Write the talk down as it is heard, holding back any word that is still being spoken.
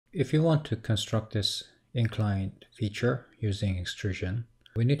If you want to construct this inclined feature using extrusion,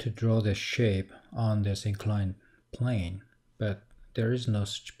 we need to draw the shape on this inclined plane, but there is no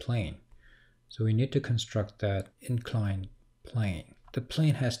such plane. So we need to construct that inclined plane. The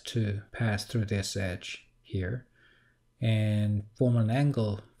plane has to pass through this edge here and form an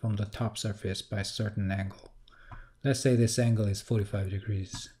angle from the top surface by a certain angle. Let's say this angle is 45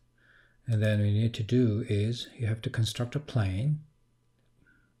 degrees. And then what we need to do is you have to construct a plane,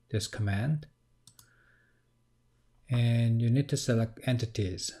 this command, and you need to select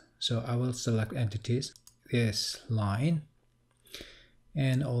entities. So I will select entities, this line,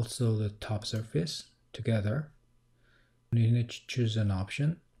 and also the top surface together. You need to choose an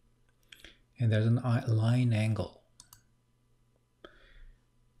option, and there's a line angle.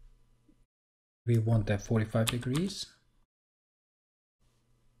 We want that 45 degrees.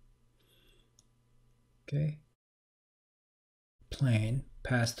 Okay. Plane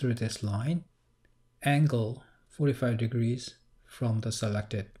pass through this line, angle 45 degrees from the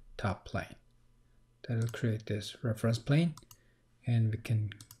selected top plane. That will create this reference plane, and we can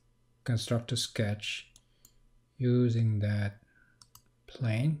construct a sketch using that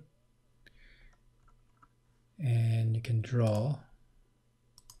plane, and you can draw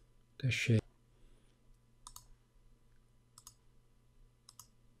the shape.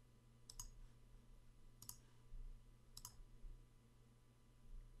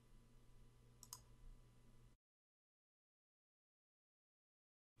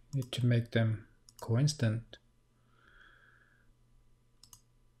 Need to make them coincident.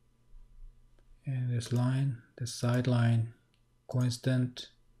 And this line, this side line, coincident.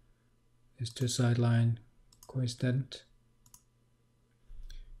 These two side line, coincident.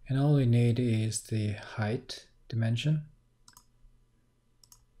 And all we need is the height dimension.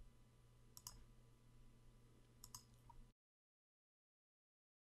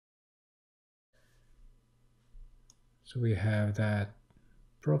 So we have that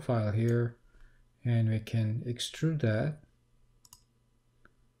profile here, and we can extrude that.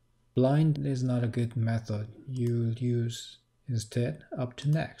 Blind is not a good method. You'll use instead up to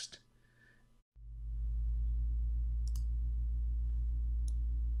next.